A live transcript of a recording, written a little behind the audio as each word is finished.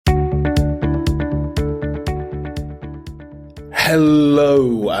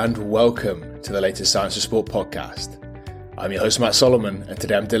Hello and welcome to the latest Science for Sport podcast. I'm your host Matt Solomon, and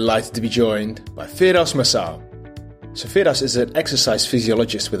today I'm delighted to be joined by Firdaus Masar. So Firdaus is an exercise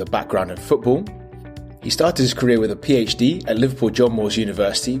physiologist with a background in football. He started his career with a PhD at Liverpool John Moores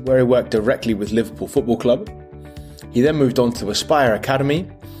University, where he worked directly with Liverpool Football Club. He then moved on to Aspire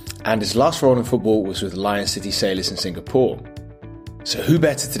Academy, and his last role in football was with Lion City Sailors in Singapore. So who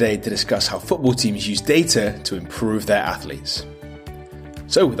better today to discuss how football teams use data to improve their athletes?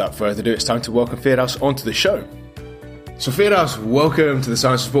 So without further ado, it's time to welcome Firdaus onto the show. So Firdaus, welcome to the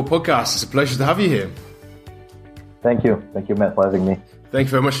Science for Sport podcast. It's a pleasure to have you here. Thank you. Thank you, Matt, for having me. Thank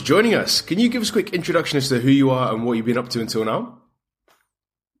you very much for joining us. Can you give us a quick introduction as to who you are and what you've been up to until now?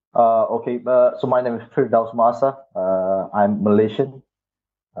 So my name is Firdaus Masar. I'm Malaysian.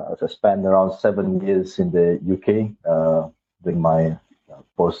 I spent around 7 years in the UK doing my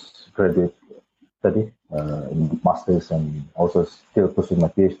postgraduate study in masters, and also still pursuing my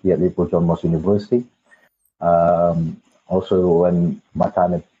PhD at Liverpool John Moores University. Also, when my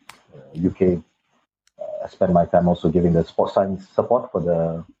time at UK, I spent my time also giving the sports science support for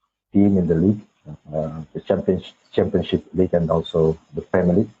the team in the league, the championship league, and also the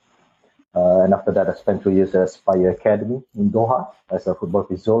Premier League. And after that, I spent 2 years at Aspire Academy in Doha as a football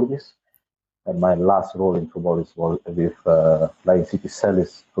physiologist. And my last role in football is with Lion City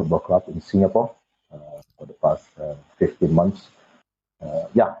Sailors Football Club in Singapore for the past 15 months.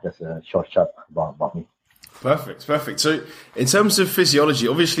 That's a short chat about me. Perfect. So in terms of physiology,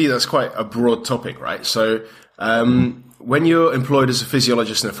 obviously that's quite a broad topic, right? So when you're employed as a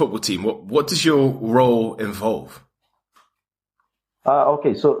physiologist in a football team, what does your role involve?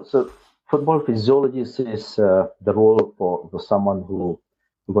 So football physiologist is the role for someone who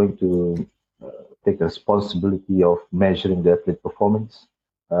is going to take the responsibility of measuring the athlete performance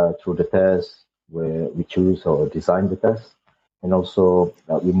through the tests where we choose or design the tests. And also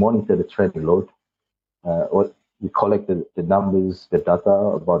we monitor the training load. We collect the numbers, the data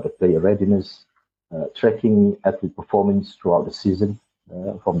about the player readiness, tracking athlete performance throughout the season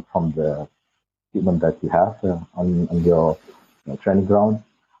from the equipment that you have on your training ground.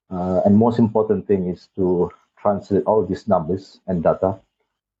 And most important thing is to translate all these numbers and data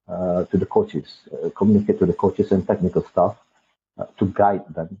to the coaches, communicate to the coaches and technical staff to guide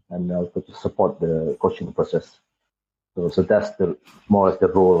them and also to support the coaching process. So that's more or less the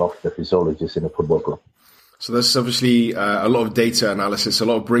role of the physiologist in a football club. So there's obviously a lot of data analysis, a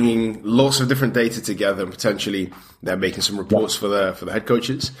lot of bringing lots of different data together, and potentially they're making some reports for the head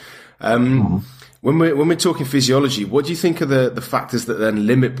coaches. When we're talking physiology, what do you think are the factors that then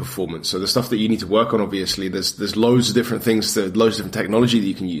limit performance? So the stuff that you need to work on, obviously, there's loads of different things, loads of different technology that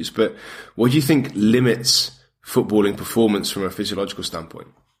you can use. But what do you think limits footballing performance from a physiological standpoint?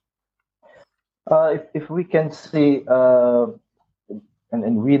 If we can see, and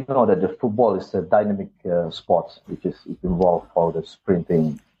we know that the football is a dynamic sport, which is it involves all the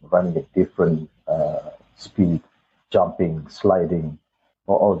sprinting, running at different speed, jumping, sliding,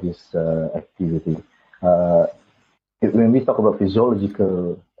 all this activity. When we talk about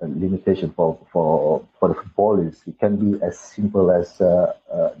physiological limitation for the footballers, it can be as simple as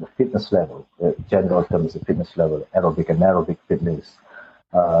the fitness level. General terms, the fitness level, aerobic and anaerobic fitness.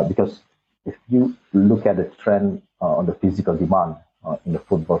 Because if you look at the trend on the physical demand in the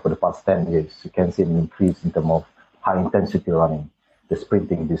football for the past 10 years, you can see an increase in terms of high intensity running, the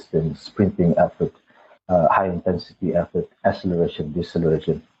sprinting distance, sprinting effort, high intensity effort, acceleration,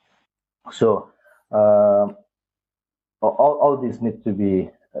 deceleration. So all these need to be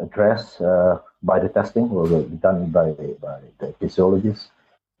addressed by the testing, or will be done by the physiologists.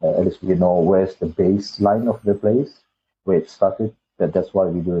 At least we know where's the baseline of the place, where it started. That's why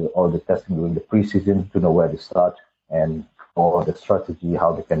we do all the testing during the preseason to know where to start and for the strategy,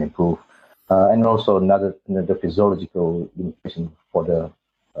 how they can improve. And also another physiological limitation for the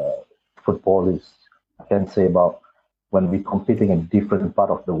footballers, I can say about when we're competing in different part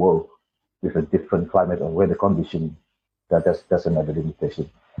of the world with a different climate or weather condition, that's another limitation.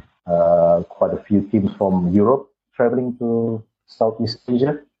 Quite a few teams from Europe traveling to Southeast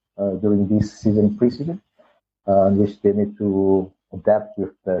Asia during this season, preseason, in which they need to adapt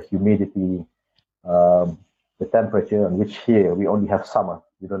with the humidity, the temperature, in which here we only have summer.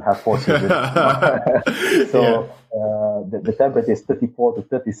 We don't have 4 seasons. The temperature is 34 to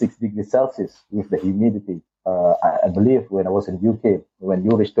 36 degrees Celsius with the humidity. I believe when I was in UK, when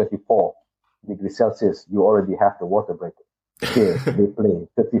you reach 24 degrees Celsius, you already have the water break. Here, they play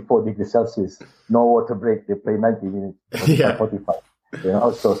 34 degrees Celsius, no water break. They play 90 minutes,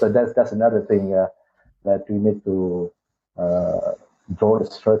 45. So that's another thing that we need to draw a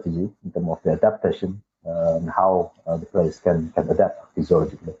strategy in terms of the adaptation and how the players can adapt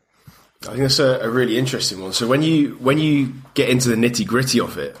physiologically. I think that's a really interesting one. So when you get into the nitty gritty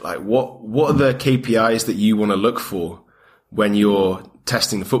of it, like what are the KPIs that you want to look for when you're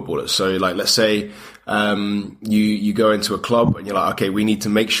testing the footballers? So like, let's say, you go into a club and you're like, okay, we need to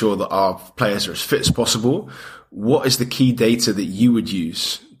make sure that our players are as fit as possible. What is the key data that you would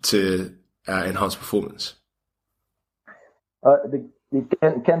use to enhance performance?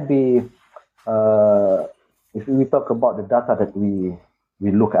 It can be, if we talk about the data that we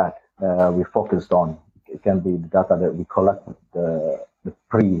look at, we focused on, it can be the data that we collect the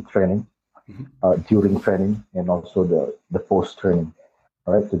pre-training, during training, and also the post-training,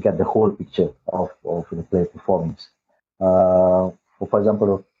 right, to get the whole picture of the player performance. For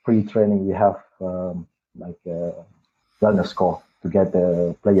example, pre-training, we have like a wellness score to get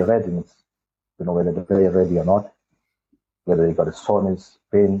the player readiness, to know whether the player ready or not, whether they got a soreness,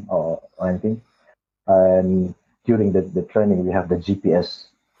 pain, or anything. And during the training, we have the GPS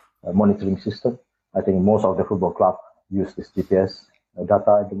monitoring system. I think most of the football club use this GPS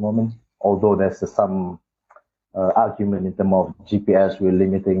data at the moment, although there's some argument in terms of GPS, we're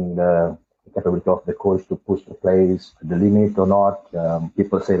limiting the capability of the coach to push the players to the limit or not.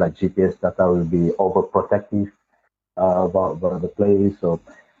 People say like GPS data will be overprotective about the players. So,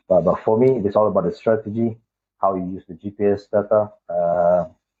 but for me, it's all about the strategy, how you use the GPS data.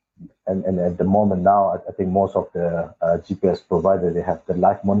 And at the moment now, I think most of the GPS providers, they have the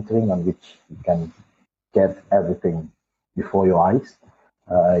live monitoring on which you can get everything before your eyes.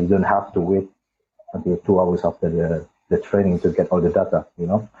 You don't have to wait until 2 hours after the training to get all the data,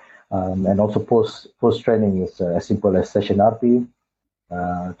 and also post training is as simple as session RP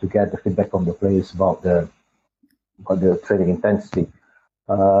to get the feedback from the players about the training intensity,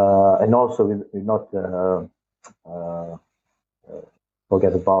 and also we not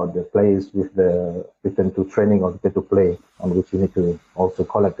forget about the players with the return to training or return to play, on which you need to also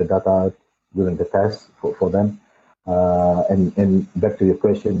collect the data during the test for them. And back to your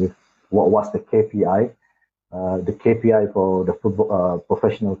question, with what's the KPI? The KPI for the football,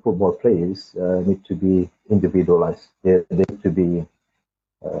 professional football players need to be individualized. They need to be,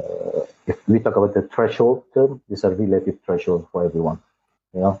 if we talk about the threshold term, it's a relative threshold for everyone.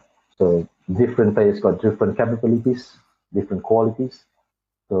 So different players got different capabilities, different qualities.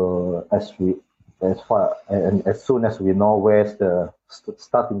 So as soon as we know where's the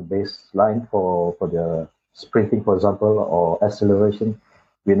starting baseline for the sprinting, for example, or acceleration,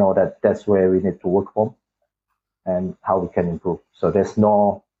 we know that's where we need to work from and how we can improve. So there's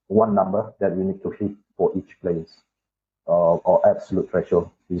no one number that we need to hit for each place or absolute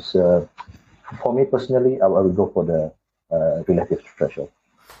threshold. For me personally, I will go for the relative threshold.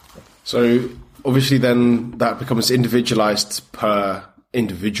 So obviously then that becomes individualized per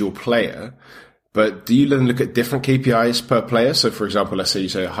individual player, but do you then look at different KPIs per player? So for example, let's say you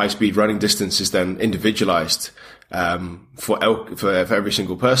say high speed running distance is then individualized for every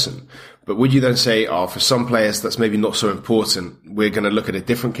single person. But would you then say, for some players that's maybe not so important, we're going to look at a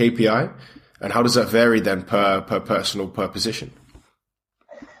different KPI? And how does that vary then per person or per position?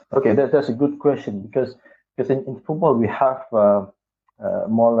 Okay, that's a good question, because in football we have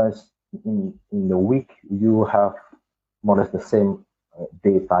more or less in the week you have more or less the same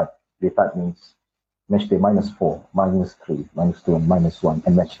day type. Day type means match day -4, -3, -2, and -1,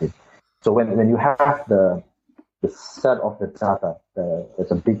 and match day. So when you have the set of the data,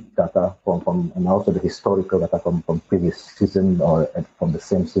 there's a big data from and also the historical data from previous season or from the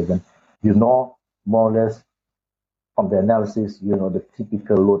same season, more or less from the analysis, the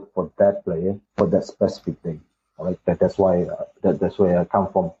typical load for that player for that specific day. All right, that's where I come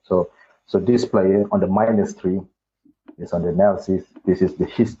from. So this player on the -3 is on the analysis. This is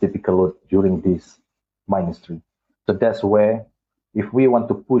his typical load during this -3. So that's where, if we want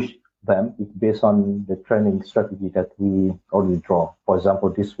to push them, it's based on the training strategy that we already draw. For example,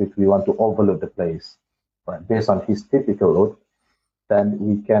 this week we want to overload the players, right? Based on his typical load, then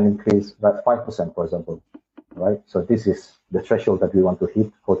we can increase by 5%, for example, right? So this is the threshold that we want to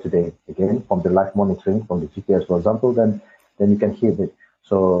hit for today. Again, from the live monitoring, from the GPS, for example, then you can hit it.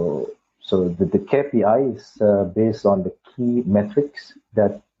 So the KPI is based on the key metrics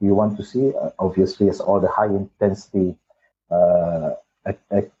that you want to see. Obviously, it's all the high intensity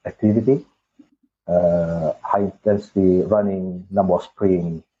activity, high intensity running, number of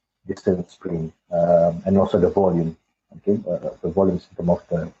sprint, distance sprint, and also the volume. Okay, the volume is in terms of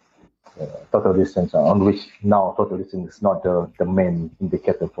the total distance, on which now total distance is not the main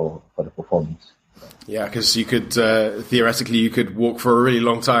indicator for the performance. Yeah, because you could theoretically you could walk for a really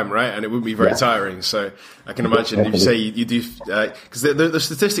long time, right? And it wouldn't be very tiring. So I can imagine if you say you do, because the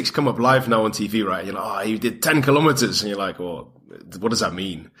statistics come up live now on TV, right? You're like, oh, you did 10 kilometers, and you're like, well, what does that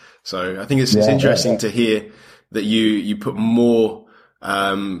mean? So I think it's interesting to hear that you put more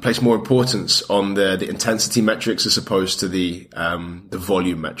place more importance on the intensity metrics as opposed to the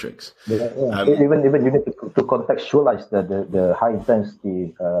volume metrics. Even you need to contextualize the high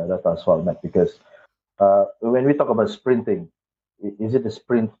intensity data as well, Matt, because when we talk about sprinting, is it a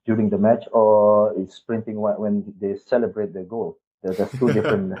sprint during the match or is sprinting when they celebrate their goal? There's two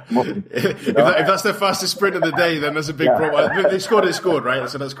different movements. If that's their fastest sprint of the day, then that's a big problem. They scored, right?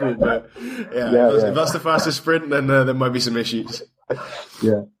 So that's cool. But if that's the fastest sprint, then there might be some issues.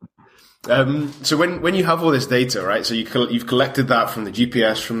 Yeah. So when you have all this data, right? So you've collected that from the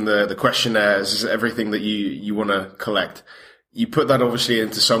GPS, from the questionnaires, everything that you want to collect. You put that obviously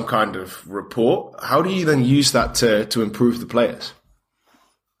into some kind of report. How do you then use that to improve the players?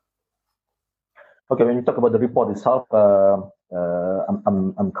 Okay, when you talk about the report itself,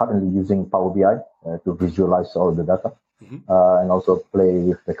 I'm currently using Power BI to visualize all the data, and also play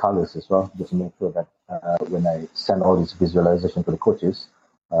with the colors as well, just to make sure that when I send all this visualization to the coaches,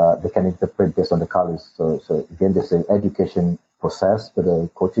 they can interpret based on the colors. So again, there's an education process for the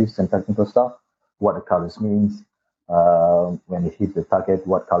coaches and technical staff, what the colors means. When you hit the target,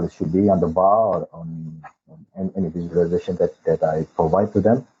 what colors should be on the bar or on any visualization that I provide to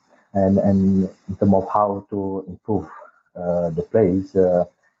them. And in terms of how to improve the plays,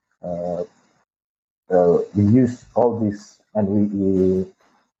 we use all this and we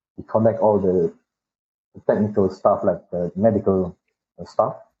connect all the technical stuff like the medical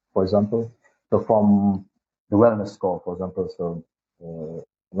stuff, for example. So from the wellness score, for example, so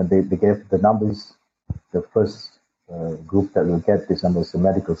when they gave the numbers, the first group that will get this number is the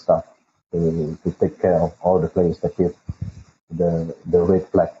medical staff to take care of all the players that give the red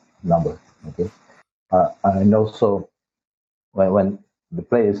flag number. Okay, and also when the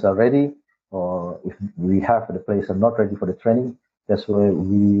players are ready, or if we have the players are not ready for the training, that's where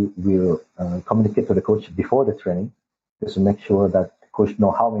we will communicate to the coach before the training, just to make sure that the coach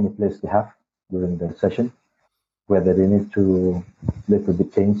know how many players they have during the session, whether they need to little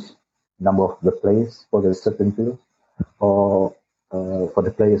bit change number of the players for the certain field, or for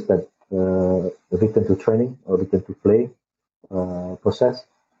the players that return to training or return to play process,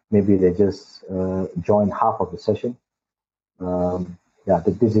 maybe they just join half of the session.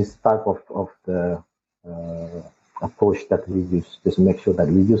 This is type of the approach that we use, just to make sure that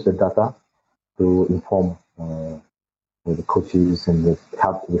we use the data to inform the coaches and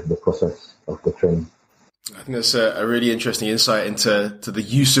help with the process of the training. I think that's a really interesting insight into the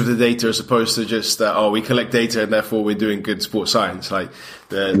use of the data as opposed to just we collect data and therefore we're doing good sports science. Like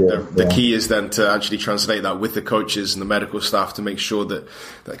the key is then to actually translate that with the coaches and the medical staff to make sure that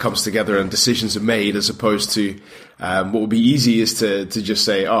comes together and decisions are made, as opposed to what would be easy is to just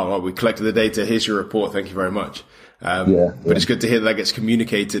say, we collected the data, here's your report, thank you very much. But it's good to hear that gets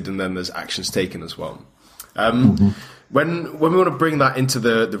communicated and then there's actions taken as well. When we want to bring that into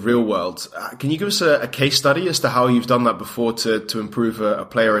the real world, can you give us a case study as to how you've done that before to improve a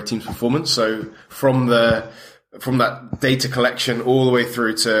player or a team's performance? So from that data collection all the way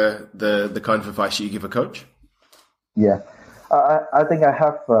through to the kind of advice you give a coach? Yeah, I think I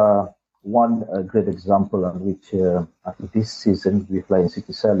have one great example on which after this season we play in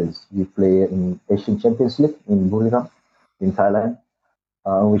City Salis. We play in Asian Champions League in Buriram in Thailand.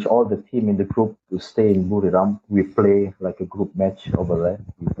 Which all the team in the group will stay in Buriram. We play like a group match over there.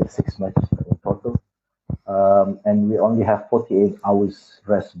 We play 6 matches in total. And we only have 48 hours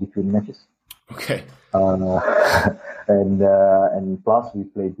rest between matches. Okay. And plus we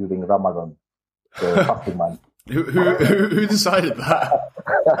play during Ramadan, the fasting month. Who decided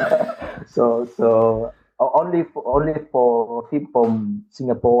that? So only for team from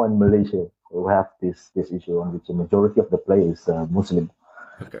Singapore and Malaysia who have this issue, on which the majority of the players are Muslim.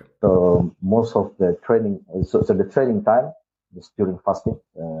 Okay. So most of the training, so the training time is during fasting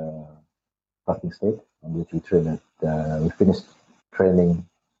state, on which we train we finish training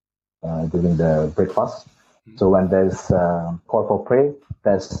during the breakfast. So when there's call for prayer,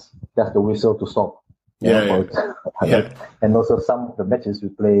 that's the whistle to stop. Yeah. And also some of the matches we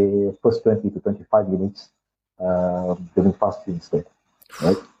play first 20 to 25 minutes during fasting state,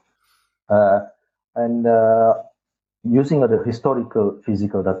 right? Using the historical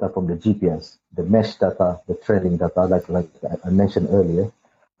physical data from the GPS, the mesh data, the training data, like I mentioned earlier.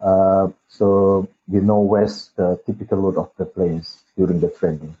 So you know where's the typical load of the players during the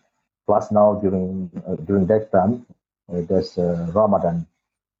training. Plus now during that time, there's Ramadan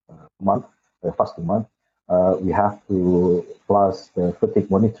month. fasting month, we have to plus the fatigue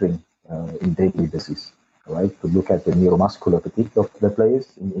monitoring in daily basis, right? To look at the neuromuscular fatigue of the players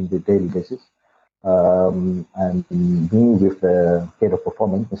in the daily basis. And me with the head of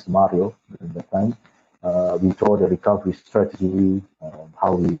performance, Mr. Mario, at that time, we told the recovery strategy,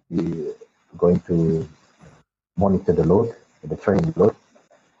 how we going to monitor the load, the training load,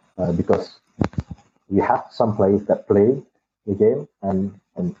 because we have some players that play the game, and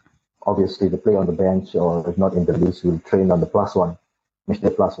obviously the play on the bench or if not in the list will train on the +1, match day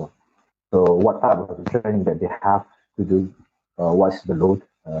 +1. So what type of training that they have to do, what's the load,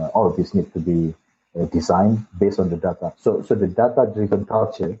 all of this needs to be designed based on the data. So the data-driven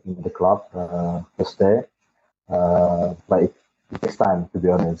culture in the club was there, but it takes time, to be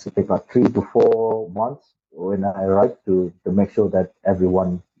honest. It takes like 3 to 4 months when I arrived to make sure that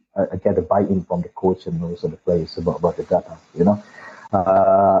everyone get a buy-in from the coach and also the players about the data, you know.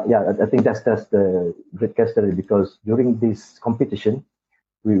 I think that's the great case study, because during this competition,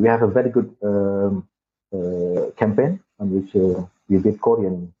 we have a very good campaign on which we did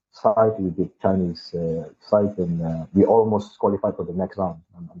Korean side, we did Chinese side, and we almost qualified for the next round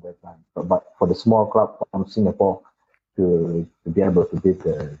on that time. But for the small club from Singapore to be able to beat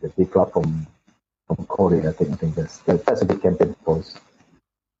the big club from Korea, I think that's a good campaign for us.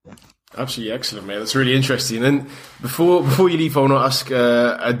 Absolutely excellent, mate. That's really interesting. And before you leave, I want to ask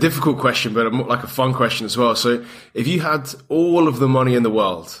a difficult question, but like a fun question as well. So if you had all of the money in the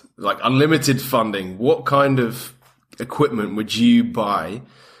world, like unlimited funding, what kind of equipment would you buy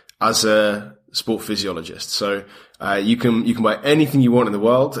as a sport physiologist? So you can buy anything you want in the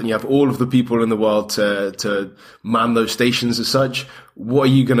world, and you have all of the people in the world to man those stations as such. What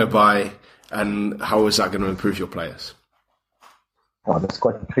are you going to buy, and how is that going to improve your players? Oh, that's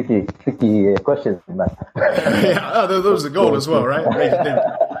quite a tricky question, man. Yeah, that was the goal as well, right?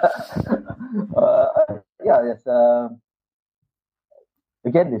 Yes.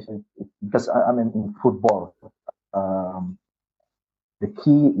 Again, this is because I'm in football. The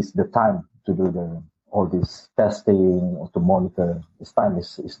key is the time to do all this testing or to monitor. This time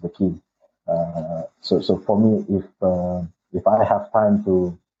is the key. So for me, if I have time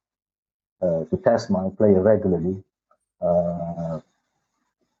to test my player regularly,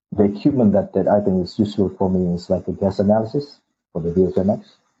 the equipment that I think is useful for me is like a gas analysis for the VO2max,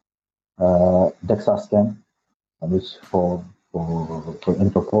 DEXA scan, which for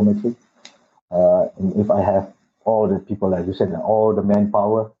anthropometry. And if I have all the people, like you said, all the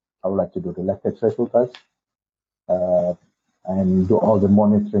manpower, I would like to do the lactate threshold test, and do all the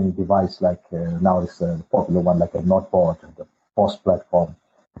monitoring device, like now it's a popular one, like a Noteboard, the POS platform,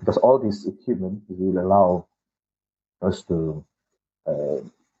 because all this equipment will allow us to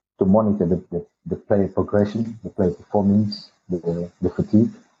monitor the player progression, the player performance, the fatigue,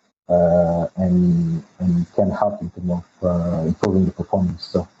 and can help in terms of improving the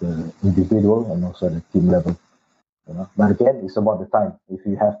performance of the individual and also the team level. You know? But again, it's about the time. If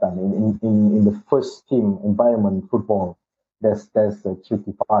you have time in the first team environment football, that's a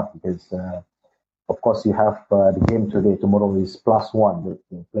tricky part, because of course you have the game today. Tomorrow is +1.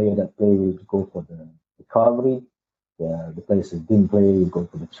 The player that plays go for the recovery. The players that didn't play go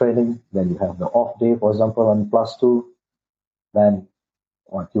for the training. Then you have the off day, for example, on +2. Then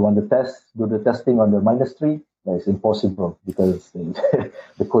if you want to do the testing on the -3. It's impossible, because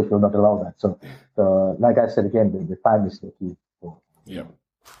the coach will not allow that. So like I said again, the time is the key. Yeah,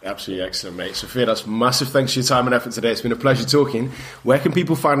 absolutely excellent, mate. So Firdaus, massive thanks for your time and effort today. It's been a pleasure talking. Where can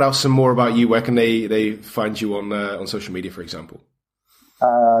people find out some more about you? Where can they find you on social media, for example?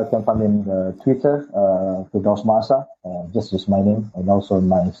 You can find me on Twitter, Firdaus Masa, just my name, and also on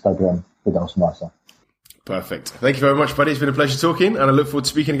my Instagram, Firdaus Masa. Perfect. Thank you very much, buddy. It's been a pleasure talking, and I look forward to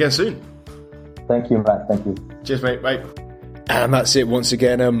speaking again soon. Thank you, Matt. Thank you. Cheers, mate. Bye. And that's it once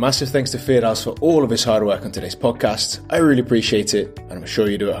again. A massive thanks to Firdaus for all of his hard work on today's podcast. I really appreciate it, and I'm sure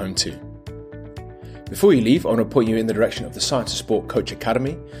you do at home too. Before you leave, I want to point you in the direction of the Science of Sport Coach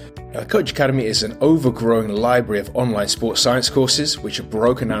Academy. Now, Coach Academy is an overgrowing library of online sports science courses which are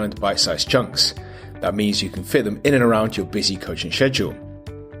broken down into bite-sized chunks. That means you can fit them in and around your busy coaching schedule.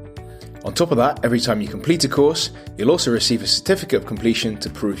 On top of that, every time you complete a course, you'll also receive a certificate of completion to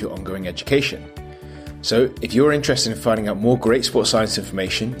prove your ongoing education. So if you're interested in finding out more great sports science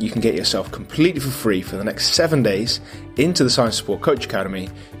information, you can get yourself completely for free for the next 7 days into the Science of Sport Coach Academy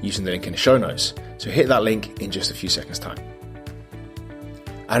using the link in the show notes. So hit that link in just a few seconds' time.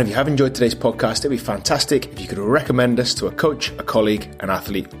 And if you have enjoyed today's podcast, it'd be fantastic if you could recommend us to a coach, a colleague, an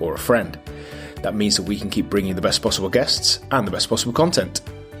athlete, or a friend. That means that we can keep bringing the best possible guests and the best possible content.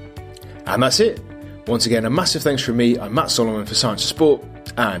 And that's it. Once again, a massive thanks from me. I'm Matt Solomon for Science of Sport,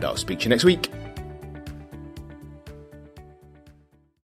 and I'll speak to you next week.